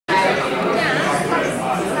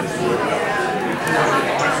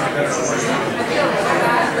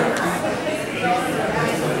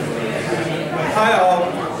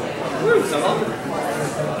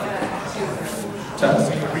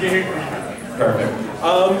Perfect.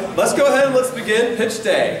 Let's go ahead and let's begin pitch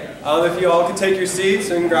day. If you all can take your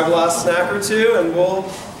seats and grab a last snack or two, and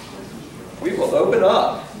we will open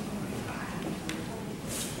up.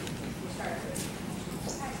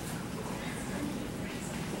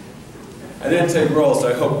 I didn't take roll, so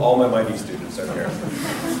I hope all my MITE students are here.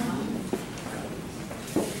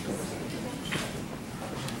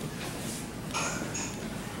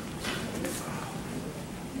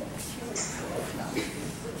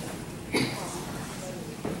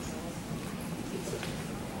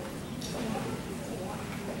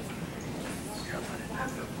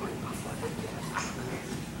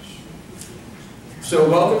 So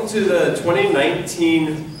welcome to the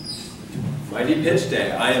 2019 MITE Pitch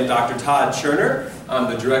Day. I am Dr. Todd Cherner. I'm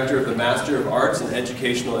the director of the Master of Arts in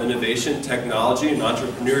Educational Innovation, Technology, and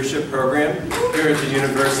Entrepreneurship program here at the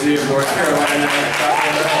University of North Carolina.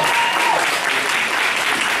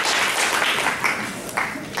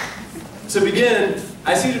 To begin,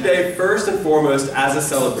 I see today first and foremost as a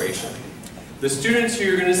celebration. The students who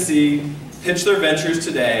you're going to see pitch their ventures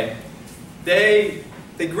today, they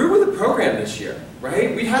grew with the program this year,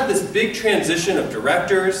 right? We had this big transition of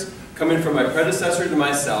directors coming from my predecessor to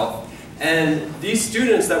myself, and these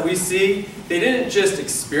students that we see, they didn't just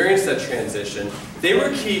experience that transition, they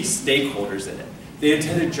were key stakeholders in it. They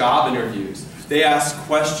attended job interviews, they asked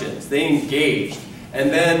questions, they engaged,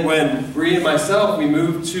 and then when Bree and myself, we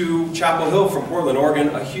moved to Chapel Hill from Portland, Oregon,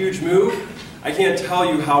 a huge move, I can't tell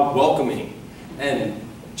you how welcoming and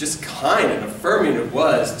just kind and affirming it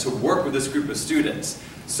was to work with this group of students.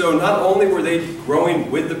 So not only were they growing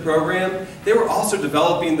with the program, they were also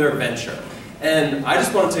developing their venture. And I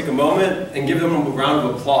just want to take a moment and give them a round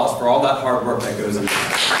of applause for all that hard work that goes into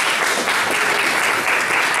it.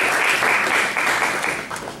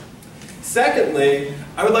 Secondly,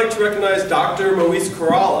 I would like to recognize Dr. Moise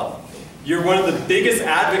Coralla. You're one of the biggest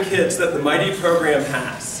advocates that the MITE program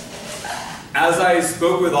has. As I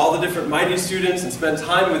spoke with all the different MITE students and spent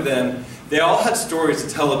time with them, they all had stories to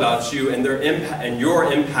tell about you and their impact and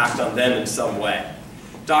your impact on them in some way.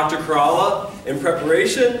 Dr. Coralla, in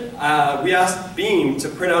preparation, we asked Beam to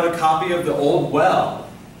print out a copy of The Old Well,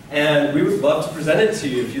 and we would love to present it to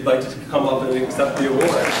you if you'd like to come up and accept the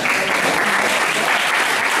award.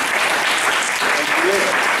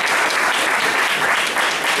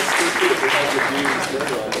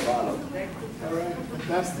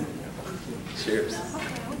 Cheers.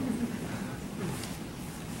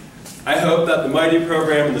 I hope that the MITE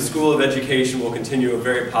program and the School of Education will continue a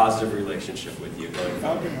very positive relationship with you going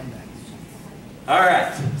forward. All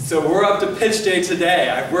right, so we're up to pitch day today.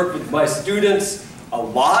 I've worked with my students a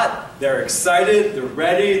lot. They're excited, they're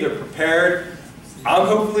ready, they're prepared. I'm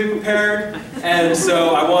hopefully prepared, and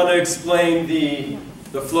so I want to explain the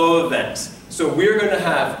flow of events. So we're going to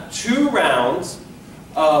have 2 rounds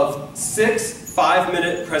of 6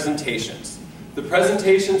 5-minute presentations. The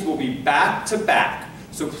presentations will be back to back.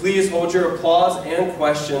 So please hold your applause and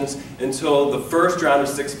questions until the first round of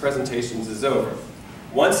 6 presentations is over.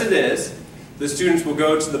 Once it is, the students will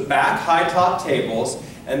go to the back high-top tables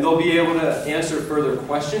and they'll be able to answer further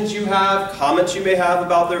questions you have, comments you may have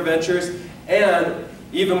about their ventures, and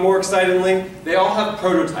even more excitingly, they all have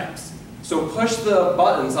prototypes. So push the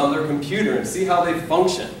buttons on their computer and see how they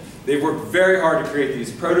function. They've worked very hard to create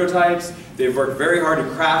these prototypes, they've worked very hard to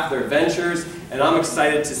craft their ventures, and I'm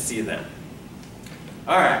excited to see them.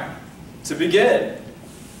 All right, to begin,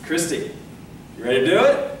 Christy, you ready to do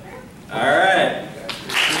it? All right.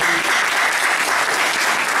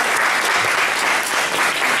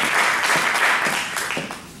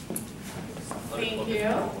 Thank you.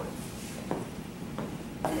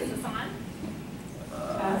 Is this on?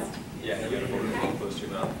 Test. Yeah, you gotta hold it close to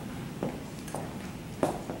your mouth.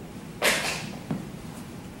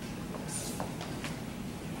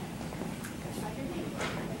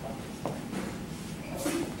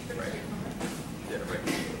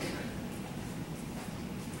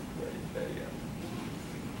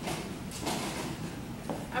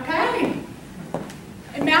 Okay.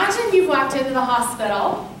 Imagine you've walked into the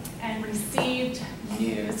hospital and received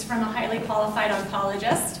news from a highly qualified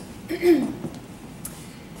oncologist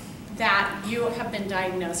that you have been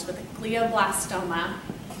diagnosed with a glioblastoma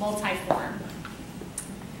multiforme.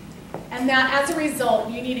 And that as a result,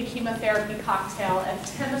 you need a chemotherapy cocktail of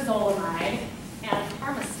temozolomide and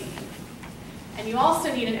harmastine. And you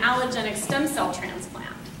also need an allogenic stem cell transplant.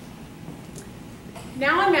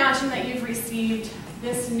 Now imagine that you've received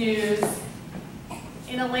this news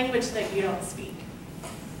in a language that you don't speak.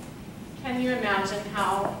 Can you imagine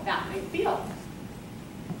how that might feel?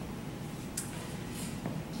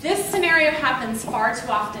 This scenario happens far too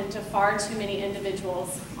often to far too many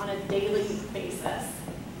individuals on a daily basis.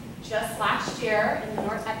 Just last year at the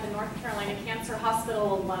North Carolina Cancer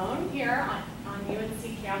Hospital alone here on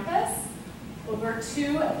UNC campus, over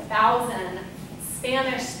 2,000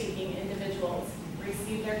 Spanish-speaking individuals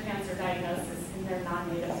received their cancer diagnosis in their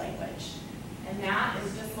non-native language. And that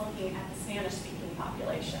is just looking at the Spanish-speaking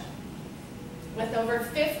population. With over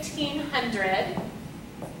 1,500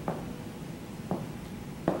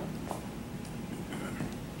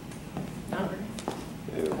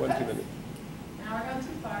 One too many. Now we're going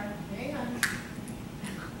too far. Hang on.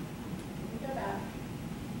 Go back.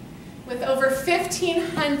 With over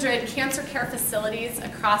 1,500 cancer care facilities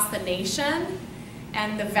across the nation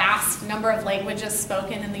and the vast number of languages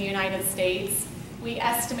spoken in the United States, we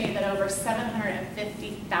estimate that over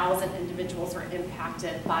 750,000 individuals were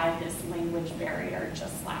impacted by this language barrier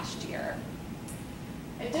just last year.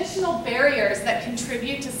 Additional barriers that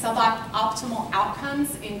contribute to suboptimal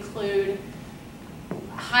outcomes include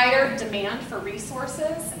higher demand for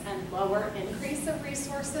resources and lower increase of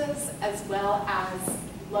resources, as well as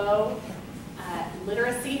low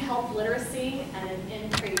literacy, health literacy, and an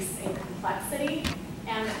increase in complexity,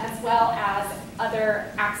 and as well as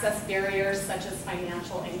other access barriers such as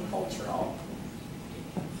financial and cultural.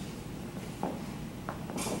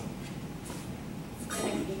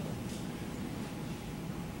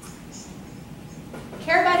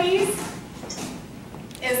 Care Buddies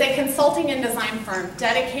is a consulting and design firm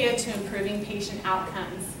dedicated to improving patient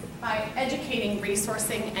outcomes by educating,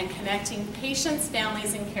 resourcing, and connecting patients,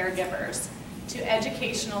 families, and caregivers to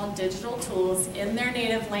educational digital tools in their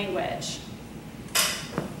native language.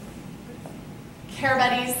 Care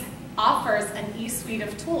Buddies offers an e-suite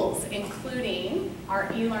of tools, including our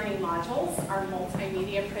e-learning modules, our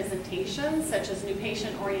multimedia presentations, such as new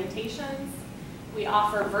patient orientations. We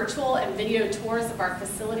offer virtual and video tours of our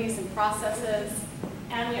facilities and processes,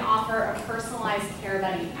 and we offer a personalized Care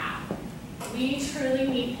Buddy app. We truly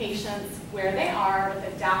meet patients where they are with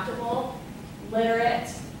adaptable,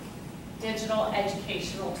 literate, digital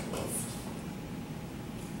educational tools.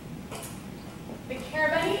 The Care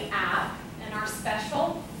Buddy app and our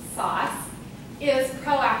special sauce is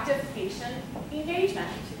proactive patient engagement.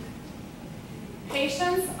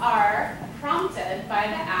 Patients are prompted by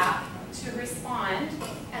the app to respond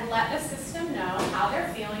and let the system know how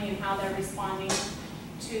they're feeling and how they're responding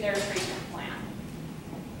to their treatment plan.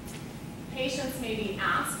 Patients may be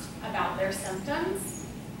asked about their symptoms,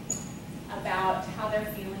 about how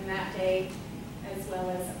they're feeling that day, as well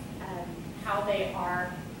as how they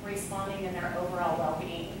are responding in their overall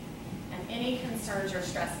well-being, and any concerns or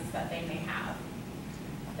stresses that they may have.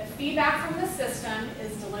 The feedback from the system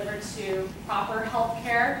is delivered to proper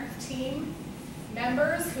healthcare team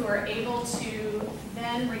members who are able to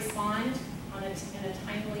then respond in a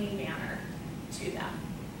timely manner to them.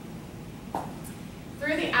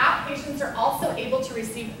 Through the app, patients are also able to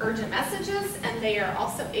receive urgent messages, and they are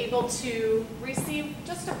also able to receive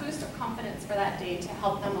just a boost of confidence for that day to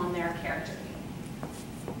help them on their care journey.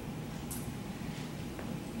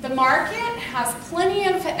 The market has plenty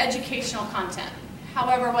of educational content.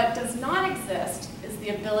 However, what does not exist is the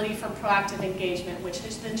ability for proactive engagement, which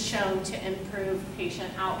has been shown to improve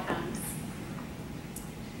patient outcomes.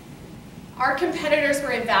 Our competitors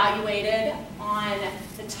were evaluated on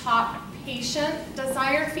the top patient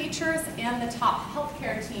desired features and the top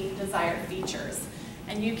healthcare team desired features.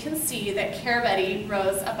 And you can see that Care Buddies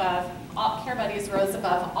rose above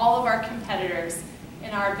all of our competitors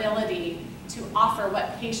in our ability to offer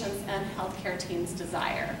what patients and healthcare teams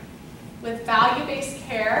desire. With value-based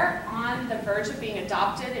care on the verge of being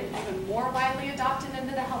adopted and even more widely adopted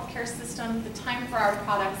into the healthcare system, the time for our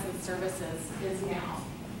products and services is now.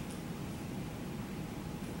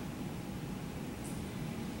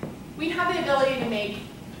 We have the ability to make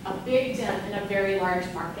a big dent in a very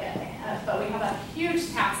large market, but we have a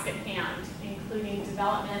huge task at hand, including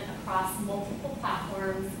development across multiple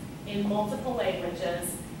platforms in multiple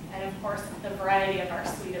languages, and of course, the variety of our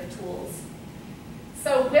suite of tools.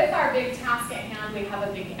 So with our big task at hand, we have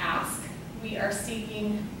a big ask. We are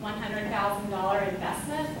seeking $100,000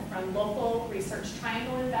 investment from local Research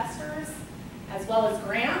Triangle investors, as well as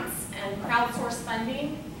grants and crowdsource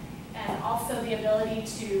funding, and also the ability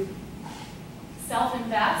to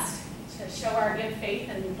self-invest to show our good faith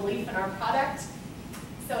and belief in our product.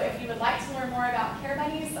 So if you would like to learn more about Care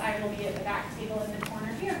Buddies, I will be at the back table in the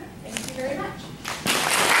corner here. Thank you very much.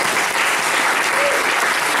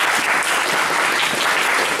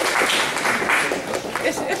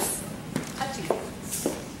 It's up to you.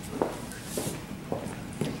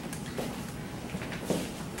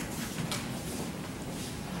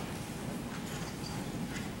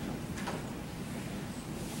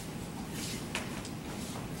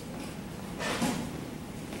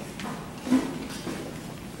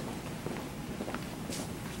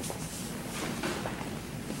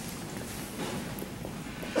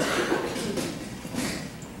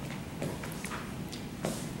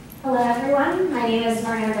 everyone. My name is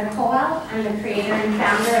Miranda Colwell. I'm the creator and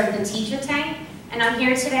founder of the Teacher Tank, and I'm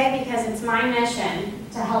here today because it's my mission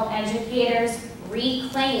to help educators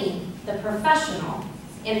reclaim the professional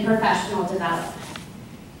in professional development.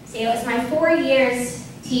 See, it was my 4 years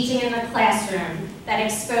teaching in the classroom that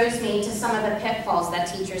exposed me to some of the pitfalls that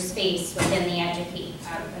teachers face within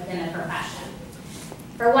the profession.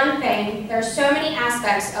 For one thing, there are so many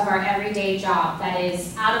aspects of our everyday job that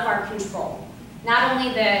is out of our control. Not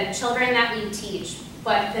only the children that we teach,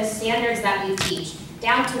 but the standards that we teach,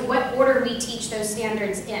 down to what order we teach those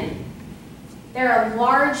standards in. There are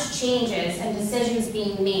large changes and decisions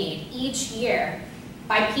being made each year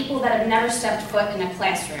by people that have never stepped foot in a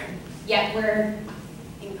classroom, yet we're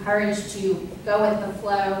encouraged to go with the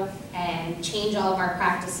flow and change all of our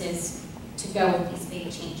practices to go with these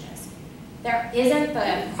big changes. There isn't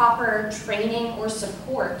the proper training or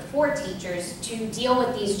support for teachers to deal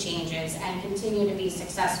with these changes and continue to be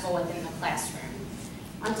successful within the classroom.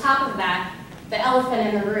 On top of that, the elephant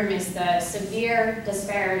in the room is the severe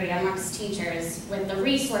disparity amongst teachers with the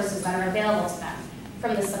resources that are available to them,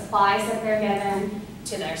 from the supplies that they're given,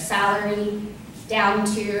 to their salary, down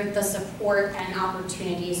to the support and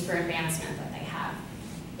opportunities for advancement that they have.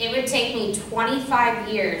 It would take me 25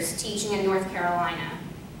 years teaching in North Carolina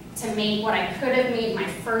to make what I could have made my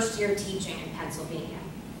first year teaching in Pennsylvania.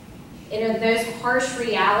 It are those harsh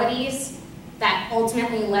realities that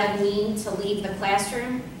ultimately led me to leave the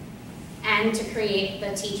classroom and to create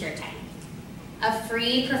the Teacher Tank, a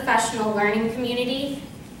free professional learning community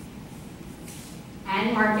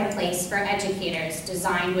and marketplace for educators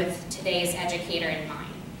designed with today's educator in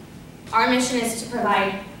mind. Our mission is to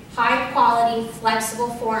provide high-quality, flexible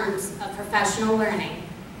forms of professional learning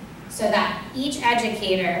so that each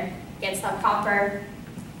educator gets the proper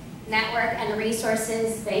network and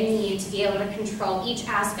resources they need to be able to control each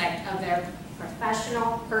aspect of their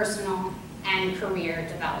professional, personal, and career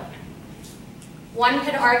development. One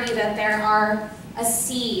could argue that there are a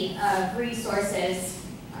sea of resources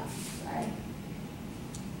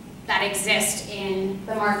that exist in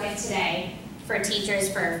the market today for teachers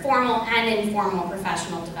for formal and informal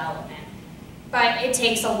professional development. But it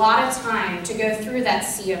takes a lot of time to go through that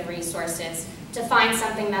sea of resources to find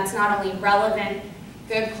something that's not only relevant,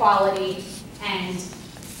 good quality, and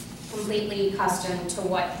completely custom to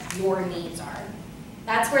what your needs are.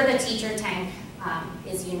 That's where the Teacher Tank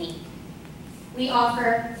is unique. We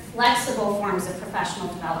offer flexible forms of professional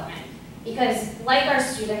development because, like our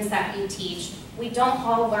students that we teach, we don't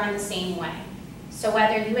all learn the same way. So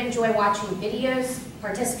whether you enjoy watching videos,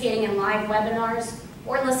 participating in live webinars,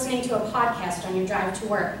 or listening to a podcast on your drive to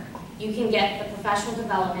work, you can get the professional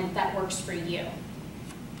development that works for you.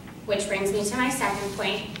 Which brings me to my second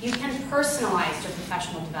point. You can personalize your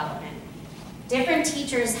professional development. Different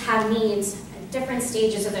teachers have needs at different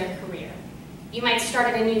stages of their career. You might start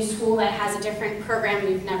at a new school that has a different program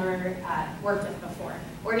you've never worked with before,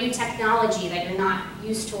 or new technology that you're not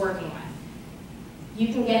used to working with.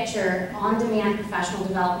 You can get your on-demand professional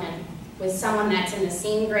development with someone that's in the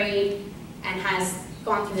same grade and has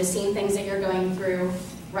gone through the same things that you're going through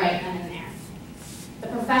right then and there. The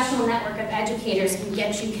professional network of educators can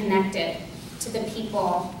get you connected to the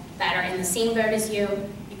people that are in the same boat as you.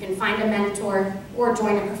 You can find a mentor or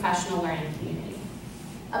join a professional learning community.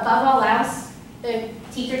 Above all else, the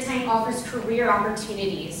Teacher Tank offers career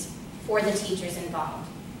opportunities for the teachers involved.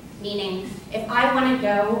 Meaning, if I want to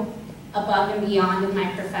go above and beyond in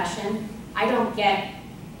my profession, I don't get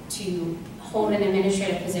to hold an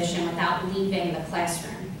administrative position without leaving the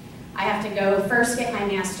classroom. I have to go first get my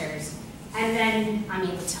master's, and then I'm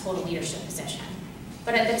able to hold a leadership position.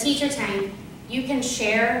 But at the Teacher Tank, you can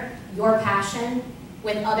share your passion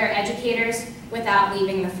with other educators without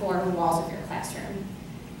leaving the four walls of your classroom.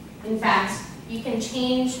 In fact, you can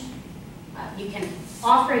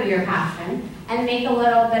offer your passion and make a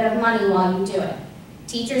little bit of money while you do it.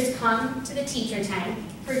 Teachers come to the Teacher Tank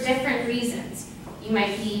for different reasons. You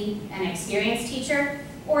might be an experienced teacher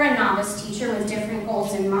or a novice teacher with different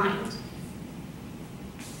goals in mind.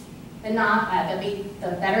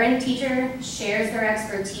 The veteran teacher shares their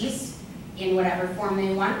expertise in whatever form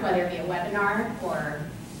they want, whether it be a webinar or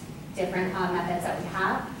different methods that we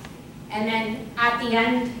have. And then at the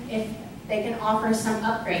end, if they can offer some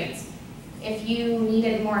upgrades. If you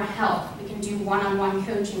needed more help, we can do one-on-one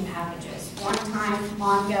coaching packages, one-time,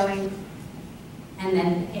 ongoing. And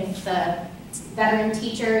then if the veteran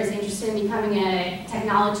teacher is interested in becoming a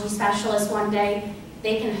technology specialist one day,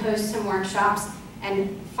 they can host some workshops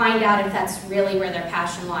and find out if that's really where their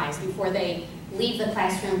passion lies before they leave the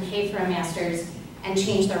classroom, pay for a master's, and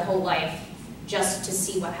change their whole life just to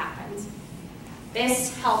see what happens.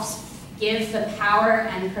 This helps give the power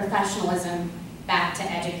and professionalism back to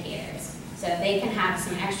educators so that they can have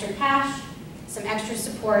some extra cash, some extra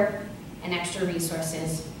support, and extra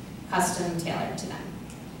resources custom tailored to them.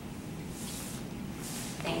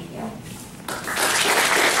 Thank you.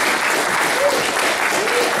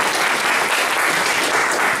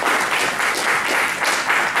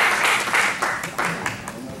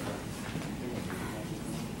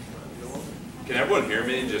 Can everyone hear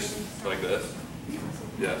me just like this?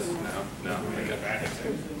 Yes? No? No? Okay.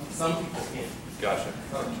 Some people can't. Gotcha.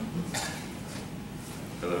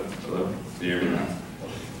 Hello? Hello? Do you hear me now?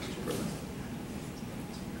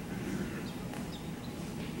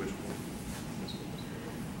 Which one?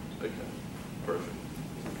 Okay. Perfect.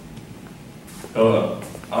 Hello.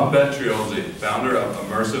 I'm Ben Triolzi, founder of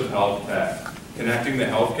Immersive Health Tech, connecting the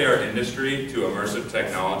healthcare industry to immersive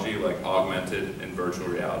technology like augmented and virtual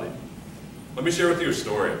reality. Let me share with you a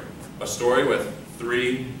story with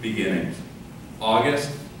 3 beginnings.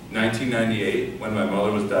 August 1998, when my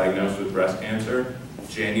mother was diagnosed with breast cancer,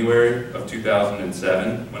 January of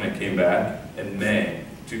 2007, when it came back, and May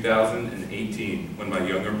 2018, when my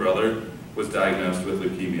younger brother was diagnosed with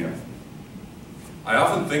leukemia. I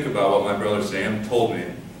often think about what my brother Sam told me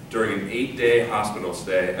during an 8-day hospital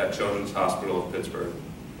stay at Children's Hospital of Pittsburgh.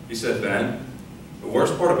 He said, "Ben, the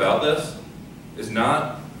worst part about this is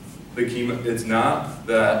not the chemo, it's not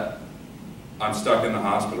that I'm stuck in the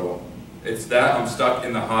hospital. It's that I'm stuck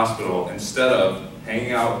in the hospital instead of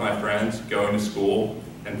hanging out with my friends, going to school,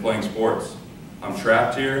 and playing sports. I'm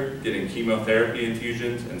trapped here getting chemotherapy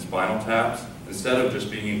infusions and spinal taps instead of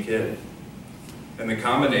just being a kid." And the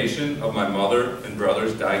combination of my mother and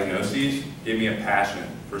brother's diagnoses gave me a passion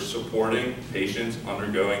for supporting patients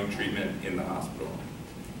undergoing treatment in the hospital.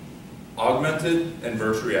 Augmented and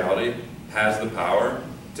virtual reality has the power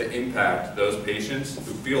to impact those patients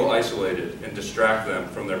who feel isolated and distract them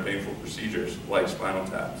from their painful procedures like spinal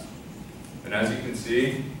taps. And as you can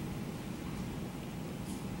see,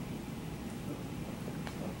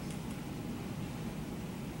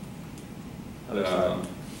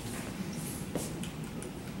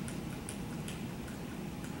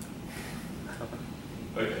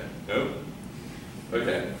 okay, nope.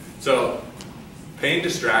 Okay, so pain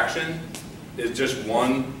distraction is just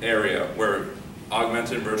one area where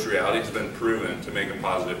augmented and virtual reality has been proven to make a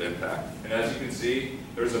positive impact. And as you can see,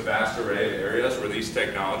 there's a vast array of areas where these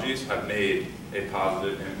technologies have made a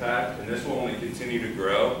positive impact, and this will only continue to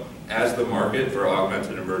grow as the market for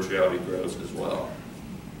augmented and virtual reality grows as well.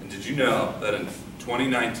 And did you know that in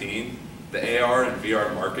 2019, the AR and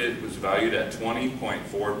VR market was valued at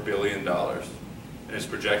 $20.4 billion, and is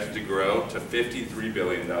projected to grow to $53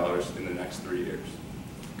 billion in the next 3 years.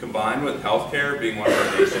 Combined with healthcare being one of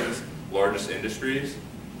our nation's largest industries,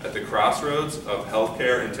 at the crossroads of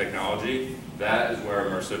healthcare and technology, that is where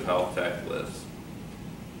immersive health tech lives.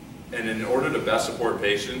 And in order to best support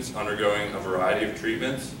patients undergoing a variety of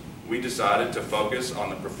treatments, we decided to focus on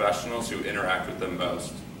the professionals who interact with them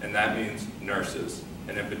most, and that means nurses,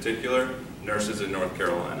 and in particular, nurses in North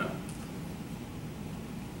Carolina.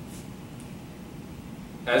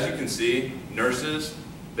 As you can see, nurses,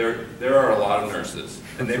 there are a lot of nurses,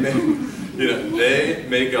 and they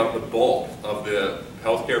make up the bulk of the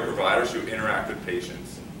healthcare providers who interact with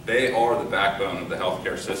patients. They are the backbone of the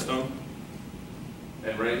healthcare system.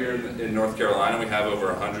 And right here in North Carolina, we have over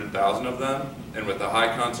 100,000 of them. And with the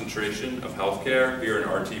high concentration of healthcare here in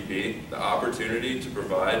RTP, the opportunity to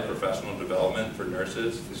provide professional development for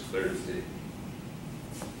nurses is clear to see.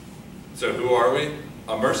 So who are we?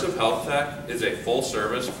 Immersive Health Tech is a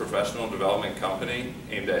full-service professional development company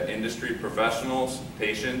aimed at industry professionals,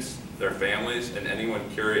 patients, their families, and anyone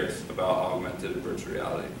curious about augmented and virtual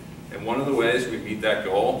reality. And one of the ways we meet that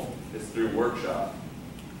goal is through workshops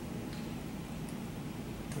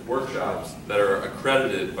that are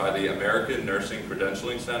accredited by the American Nursing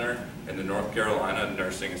Credentialing Center and the North Carolina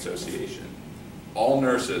Nursing Association. All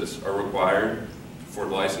nurses are required for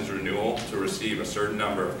license renewal to receive a certain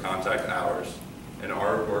number of contact hours, and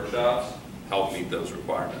our workshops help meet those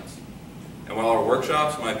requirements. And while our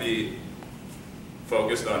workshops might be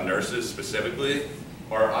focused on nurses specifically,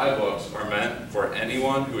 our iBooks are meant for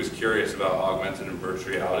anyone who is curious about augmented and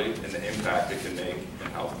virtual reality and the impact it can make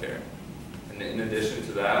in healthcare. And in addition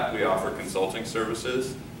to that, we offer consulting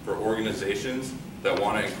services for organizations that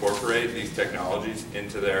want to incorporate these technologies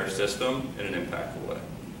into their system in an impactful way.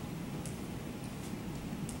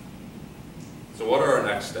 So what are our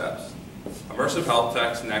next steps? Immersive Health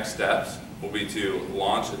Tech's next steps will be to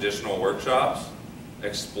launch additional workshops,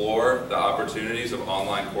 explore the opportunities of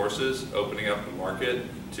online courses, opening up the market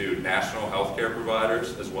to national healthcare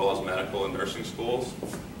providers as well as medical and nursing schools,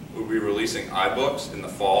 We'll be releasing iBooks in the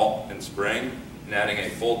fall and spring and adding a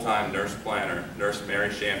full-time nurse planner, Nurse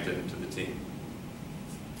Mary Shampton, to the team.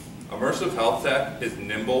 Immersive Health Tech is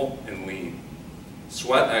nimble and lean.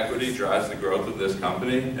 Sweat equity drives the growth of this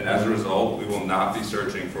company, and as a result, we will not be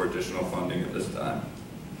searching for additional funding at this time.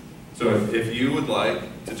 So if you would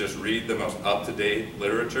like to just read the most up-to-date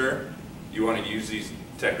literature, you want to use these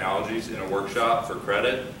technologies in a workshop for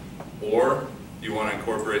credit, or you want to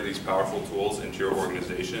incorporate these powerful tools into your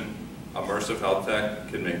organization, Immersive Health Tech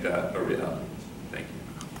can make that a reality. Thank you.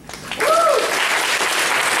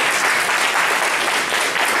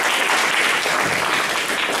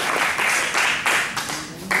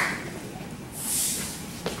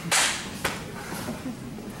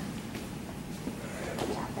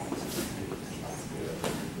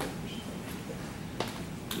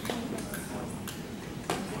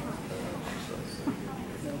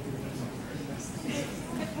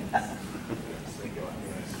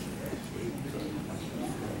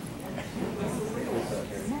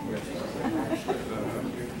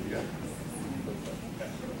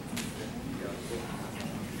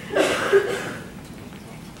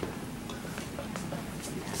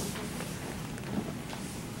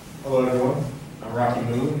 Hello everyone, I'm Rocky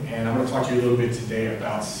Moon, and I'm going to talk to you a little bit today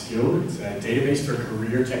about Skilled. It's a database for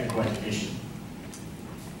career technical education.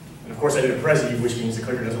 And of course I did a Prezi, which means the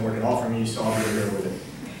clicker doesn't work at all for me, so I'll be here with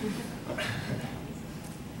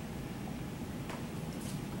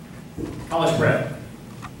it. College prep,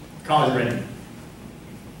 college ready.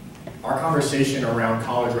 Our conversation around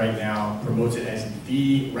college right now promotes it as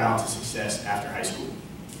the route to success after high school.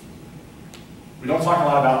 We don't talk a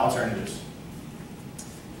lot about alternatives.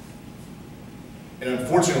 And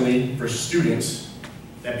unfortunately, for students,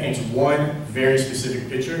 that paints one very specific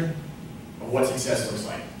picture of what success looks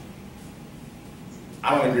like.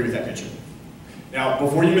 I don't agree with that picture. Now,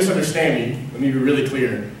 before you misunderstand me, let me be really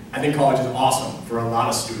clear. I think college is awesome for a lot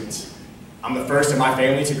of students. I'm the first in my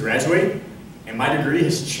family to graduate, and my degree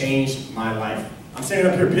has changed my life. I'm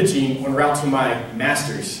standing up here pitching en route to my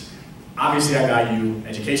master's. Obviously, I value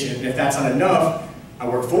education, and if that's not enough, I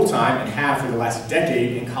work full-time and have for the last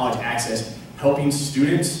decade in college access, helping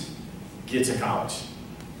students get to college.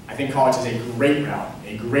 I think college is a great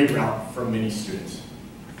route for many students.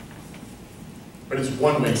 But it's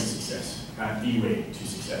one way to success, not the way to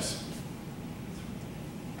success.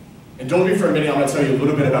 Indulge me for a minute, I'm going to tell you a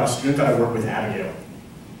little bit about a student that I work with, Abigail.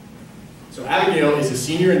 So Abigail is a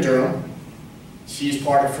senior in Durham. She is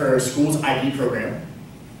part of her school's IB program.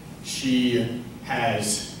 She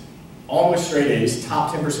has almost straight A's,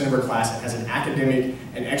 top 10% of her class, and has an academic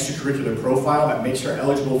and extracurricular profile that makes her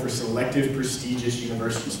eligible for selective, prestigious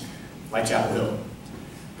universities like Chapel Hill.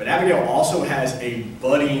 But Abigail also has a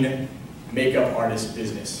budding makeup artist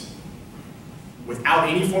business. Without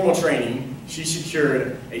any formal training, she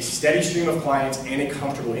secured a steady stream of clients and a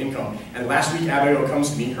comfortable income. And last week, Abigail comes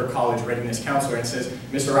to me, her college readiness counselor, and says,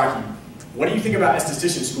 Mr. Rocky, what do you think about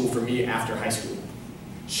esthetician school for me after high school?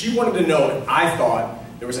 She wanted to know if I thought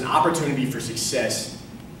there was an opportunity for success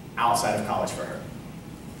outside of college for her.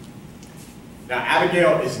 Now,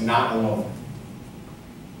 Abigail is not alone.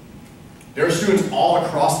 There are students all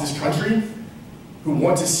across this country who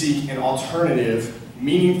want to seek an alternative,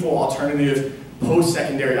 meaningful alternative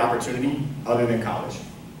post-secondary opportunity other than college.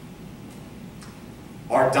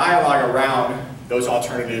 Our dialogue around those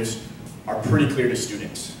alternatives are pretty clear to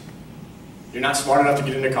students. You're not smart enough to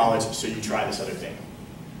get into college, so you try this other thing.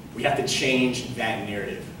 We have to change that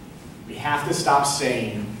narrative. We have to stop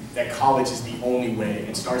saying that college is the only way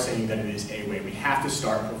and start saying that it is a way. We have to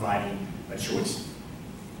start providing a choice.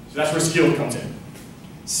 So that's where Skilled comes in.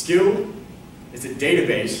 Skilled is a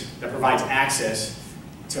database that provides access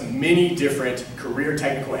to many different career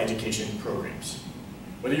technical education programs.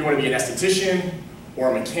 Whether you want to be an esthetician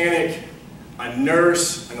or a mechanic, a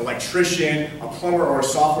nurse, an electrician, a plumber, or a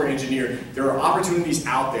software engineer, there are opportunities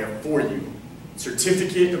out there for you.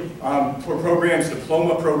 Certificate programs,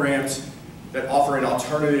 diploma programs that offer an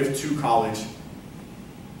alternative to college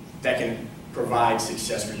that can provide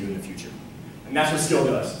success for you in the future. And that's what Skilled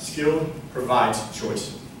does. Skilled provides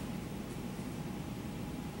choice.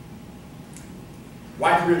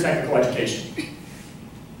 Why career technical education?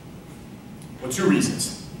 Well, two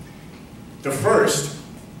reasons. The first,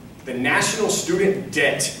 the national student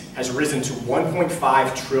debt has risen to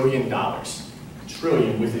 $1.5 trillion.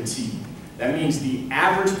 Trillion with a T. That means the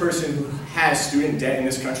average person who has student debt in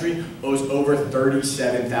this country owes over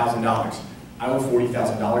 $37,000. I owe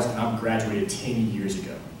 $40,000 and I graduated 10 years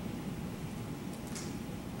ago.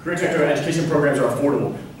 Career technical education programs are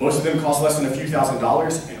affordable. Most of them cost less than a few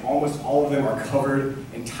 $1,000s, and almost all of them are covered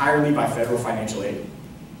entirely by federal financial aid.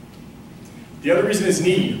 The other reason is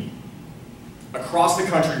need. Across the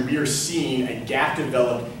country, we are seeing a gap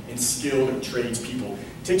develop in skilled tradespeople.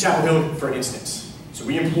 Take Chapel Hill, for instance. So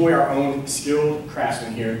we employ our own skilled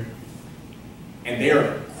craftsmen here, and they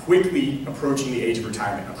are quickly approaching the age of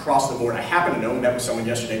retirement across the board. I happen to know, met with someone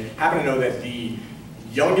yesterday, happen to know that the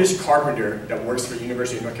youngest carpenter that works for the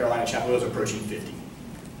University of North Carolina, Chapel Hill, is approaching 50.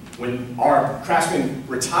 When our craftsmen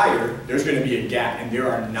retire, there's going to be a gap, and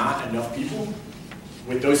there are not enough people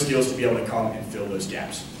with those skills to be able to come and fill those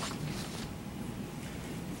gaps.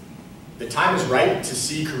 The time is right to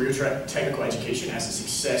see career technical education as a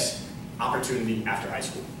success opportunity after high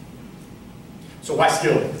school. So why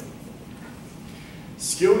Skilled?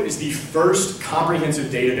 Skilled is the first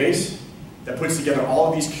comprehensive database that puts together all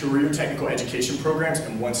of these career technical education programs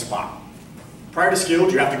in one spot. Prior to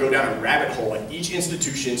Skilled, you have to go down a rabbit hole at each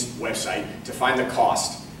institution's website to find the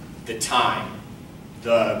cost, the time,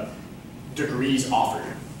 the degrees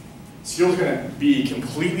offered. Skilled is going to be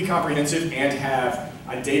completely comprehensive and have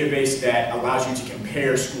a database that allows you to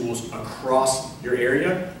compare schools across your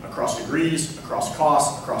area, across degrees, across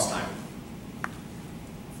costs, across time.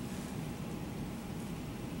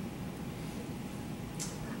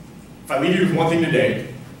 If I leave you with one thing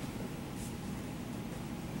today,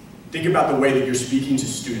 think about the way that you're speaking to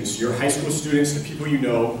students, your high school students, the people you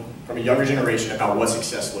know from a younger generation about what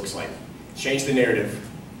success looks like. Change the narrative.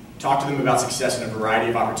 Talk to them about success in a variety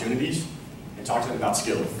of opportunities, and talk to them about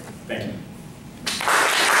skill. Thank you.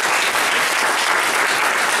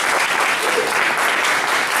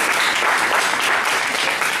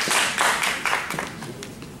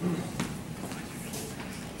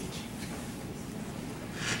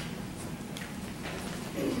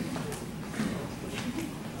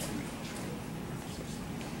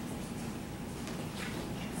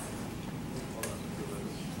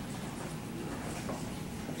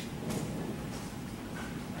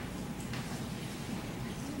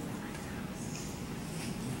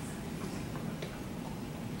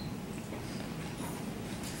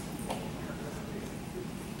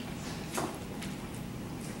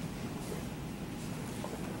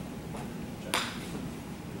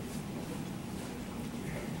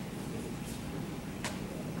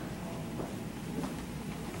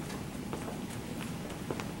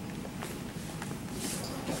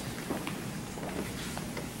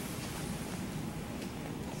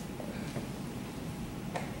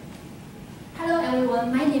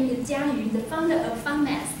 everyone, my name is Jia Yu, the founder of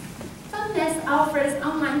FunMath. FunMath offers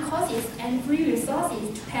online courses and free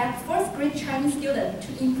resources to help fourth grade Chinese students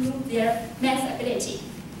to improve their math ability.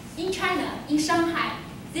 In China, in Shanghai,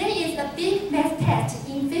 there is a big math test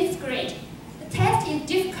in 5th grade. The test is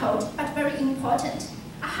difficult but very important.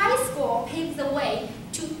 A high score paves the way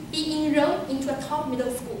to be enrolled into a top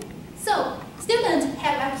middle school. So, students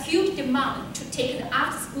have a huge demand to take the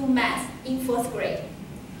after-school math in 4th grade.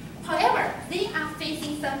 However, they are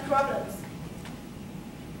facing some problems.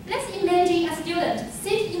 Let's imagine a student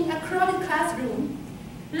sit in a crowded classroom,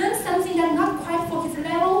 learn something that's not quite for his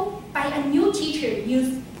level by a new teacher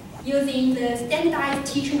using the standardized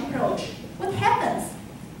teaching approach. What happens?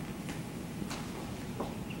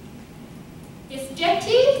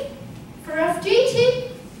 Distracted,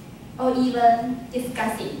 frustrated, or even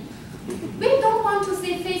disgusting. We don't want to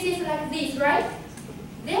see faces like this, right?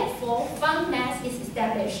 Therefore, FunMath is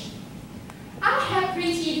established. I have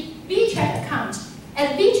created WeChat account,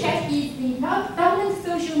 and WeChat is the dominant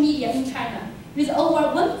social media in China with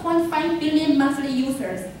over 1.5 billion monthly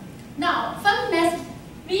users. Now, FunMath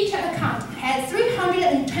WeChat account has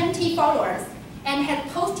 320 followers and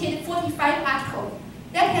has posted 45 articles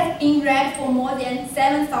that have been read for more than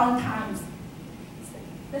 7,000 times.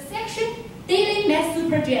 The section Daily Math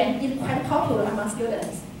Super Jam is quite popular among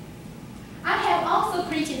students. I have also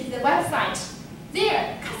created the website.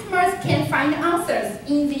 There, customers can find answers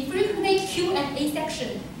in the frequently Q&A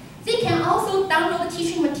section. They can also download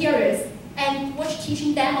teaching materials and watch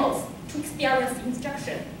teaching demos to experience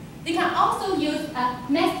instruction. They can also use a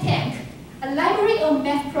math tank, a library of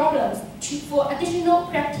math problems for additional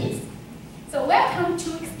practice. So welcome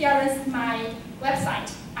to experience my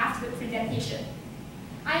website after the presentation.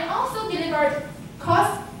 I also delivered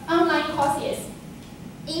online courses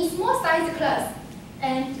in small size class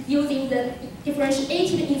and using the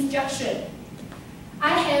differentiated instruction.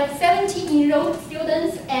 I have 70 enrolled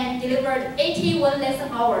students and delivered 81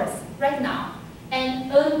 lesson hours right now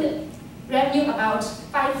and earned revenue about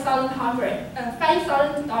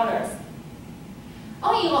 $5,000.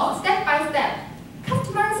 All in all, step by step,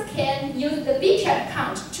 customers can use the WeChat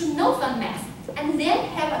account to know FunMath and then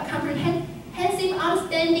have a comprehensive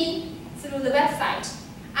understanding through the website.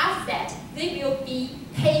 After that, they will be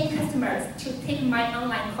paying customers to take my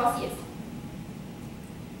online courses.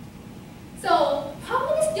 So how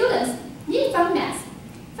many students need fun math?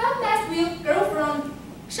 Fun math will go from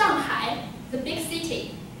Shanghai, the big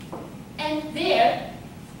city, and there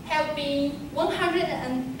have been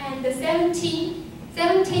 170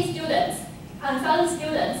 students, 1,000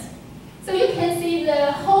 students. So you can see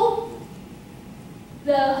the whole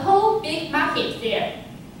big market there.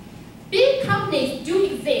 Big companies do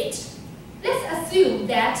exist. Let's assume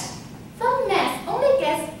that fun math only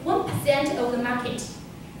gets 1% of the market.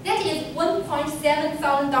 That is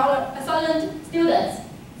 1,700 students.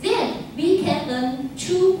 Then we can earn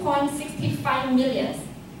 2.65 million.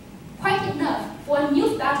 Quite enough for a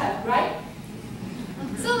new startup, right?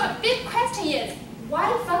 So the big question is,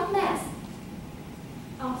 why fun math?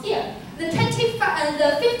 Here, the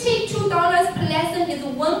 $52 per lesson is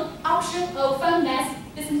one option of fun math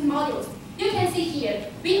business models. You can see here,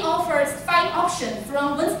 we offer 5 options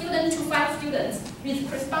from 1 student to 5 students with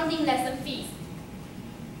corresponding lesson fees.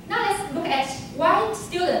 Now let's look at why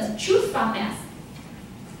students choose fun math.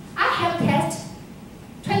 I have tested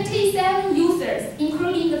 27 users,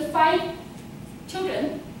 including the 5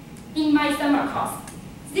 children, in my summer course.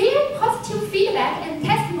 Their positive feedback and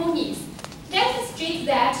testimonies demonstrate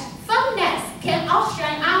that fun math can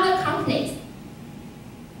outshine other companies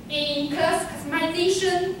in class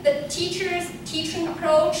customization, the teacher's teaching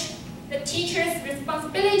approach, the teacher's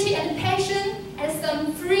responsibility and passion, and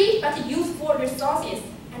some free but useful resources,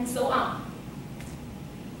 and so on.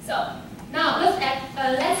 So now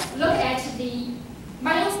let's look at the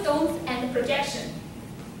milestones and projection.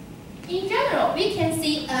 In general, we can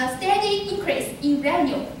see a steady increase in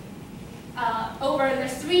revenue over the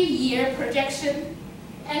 3-year projection.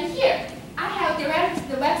 And here, I have developed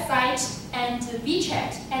the website and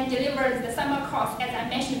WeChat and delivered the summer course as I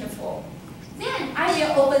mentioned before. Then I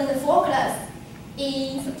will open the fall class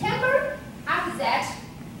in September. After that,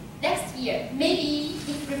 next year, maybe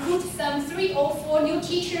recruit some 3 or 4 new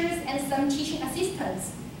teachers and some teaching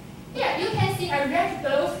assistants. Here, you can see a red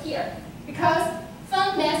growth here because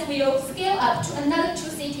fun math will scale up to another 2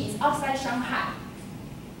 cities outside Shanghai.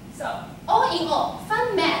 So, all in all,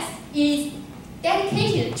 fun math is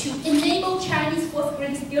dedicated to enable Chinese 4th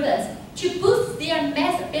grade students to boost their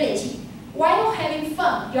math ability while having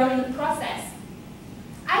fun during the process.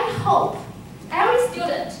 I hope every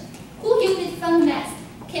student who uses fun math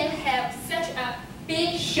can have such a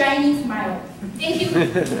big, shiny smile. Thank you.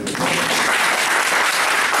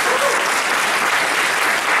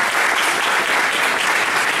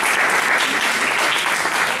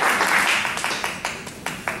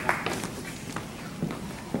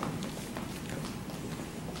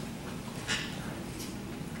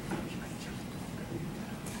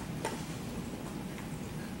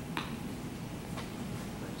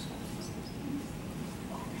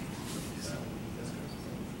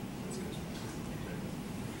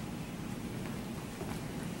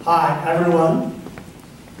 Hi everyone,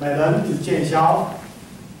 my name is Jian Xiao.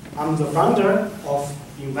 I'm the founder of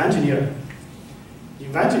Invengineer.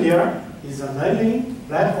 Invengineer is a learning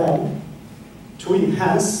platform to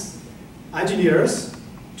enhance engineers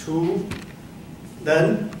to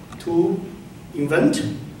learn, to invent,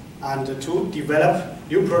 and to develop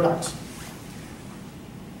new products.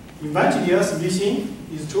 Invengineer's mission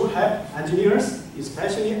is to help engineers,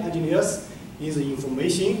 especially engineers in the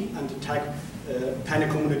information and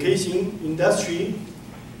telecommunication industry,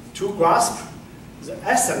 to grasp the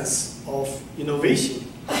essence of innovation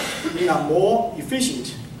in a more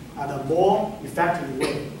efficient and a more effective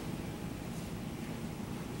way.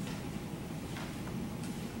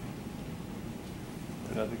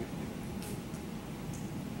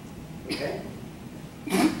 Okay.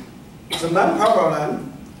 The main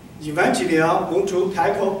problem Invengineer want to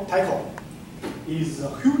tackle is the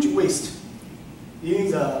huge waste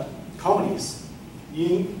in the companies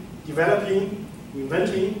in developing,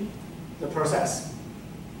 inventing the process.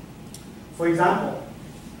 For example,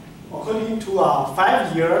 according to a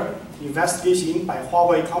 5-year investigation by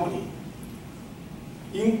Huawei company,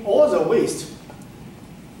 in all the waste,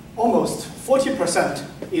 almost 40%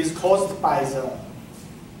 is caused by the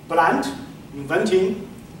plant inventing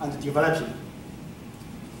and developing.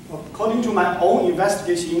 According to my own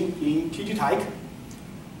investigation in TT Tech,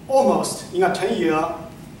 almost in a 10-year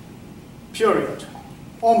period,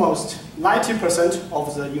 almost 90%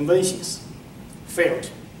 of the inventions failed,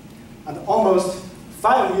 and almost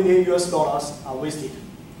 $5 million are wasted.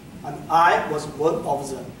 And I was one of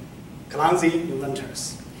the clumsy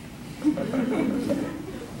inventors. Right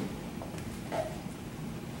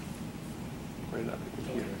up the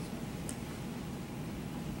computer.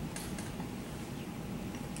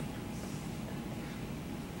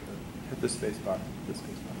 Hit the space bar.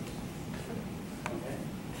 Okay.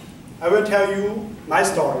 I will tell you my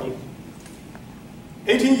story.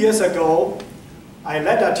 18 years ago, I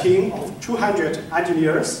led a team of 200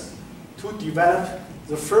 engineers to develop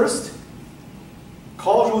the first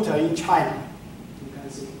call router in China. You can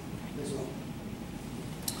see this one.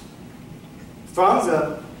 From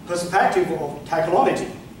the perspective of technology,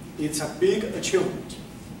 it's a big achievement.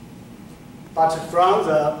 But from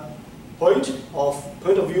the point of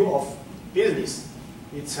view of business,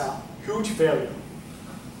 it's a huge failure.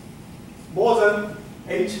 More than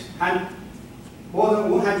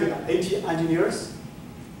 180 engineers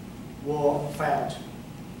were fired,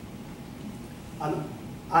 and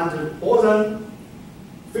more than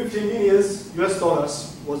 $50 million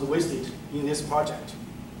was wasted in this project.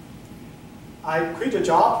 I quit a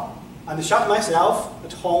job and shut myself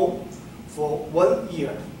at home for 1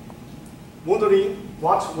 year, wondering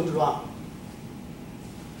what went wrong.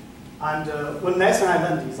 And one lesson I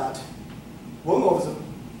learned is that one of the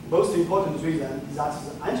most important reasons is that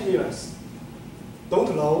the engineers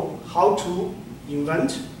don't know how to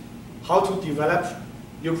invent, how to develop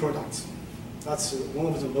new products. That's one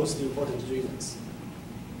of the most important reasons.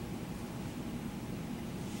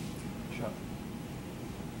 Sure.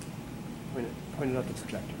 Point it up the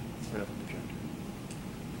projector. Point up the projector.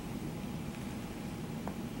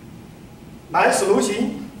 My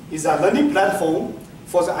solution is a learning platform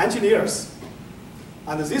for the engineers.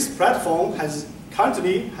 And this platform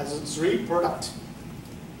currently has 3 products.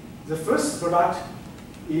 The first product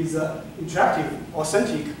is an interactive,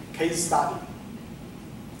 authentic case study.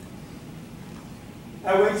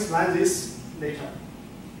 I will explain this later.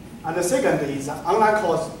 And the second is an online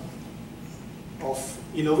course of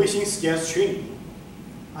innovation skills training.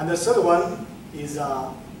 And the third one is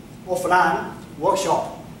an offline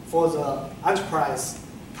workshop for the enterprise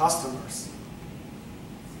customers.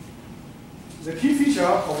 The key feature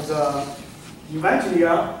of the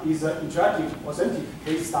Engineer is an interactive, authentic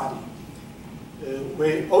case study.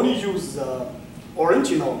 We only use the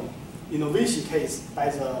original innovation case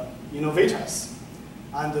by the innovators,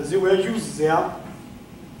 and they will use their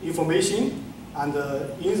information and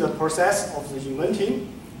in the process of the inventing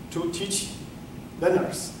to teach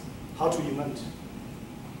learners how to invent.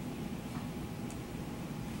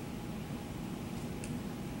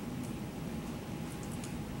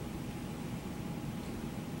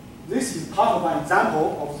 This is part of an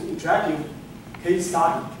example of the interactive case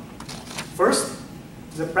study. First,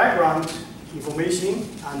 the background information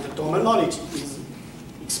and the domain knowledge is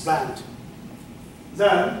explained.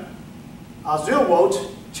 Then, a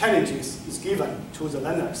real-world challenges is given to the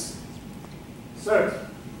learners. Third,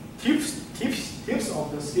 tips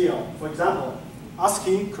of the skill. For example,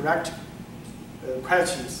 asking correct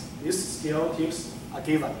questions. These skill tips are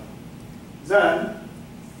given. Then,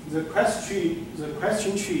 the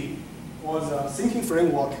question tree or the thinking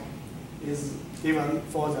framework is given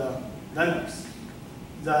for the learners.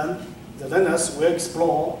 Then the learners will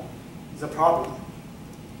explore the problem.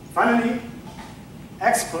 Finally,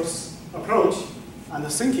 experts' approach and the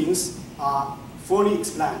thinkings are fully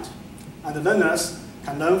explained, and the learners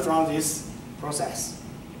can learn from this process.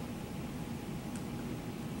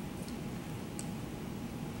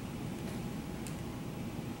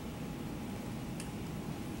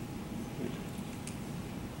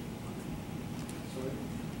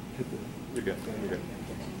 You're good. You're good.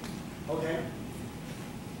 Okay.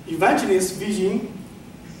 Evangelist vision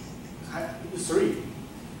is 3.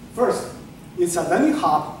 First, it's a learning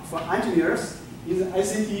hub for engineers in the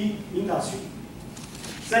ICT industry.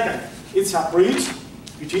 Second, it's a bridge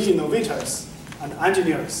between innovators and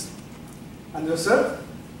engineers. And the third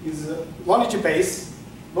is a knowledge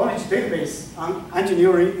database on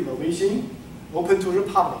engineering innovation open to the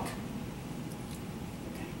public.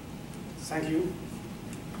 Okay. Thank you.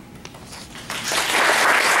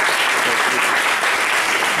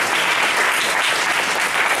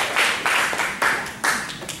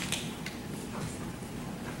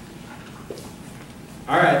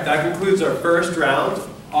 All right, that concludes our first round.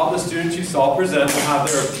 All the students you saw present will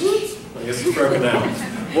have their, I guess it's broken down.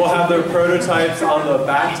 We'll have their prototypes on the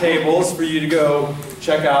back tables for you to go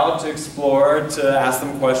check out, to explore, to ask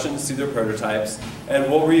them questions, see their prototypes.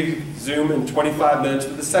 And we'll resume in 25 minutes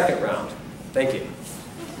for the second round. Thank you.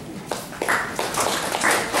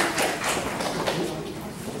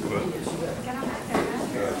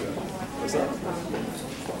 What's up?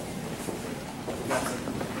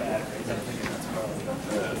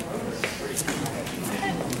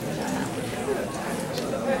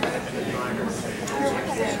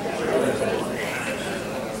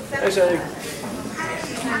 Hey, Shane.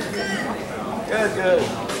 Good, good.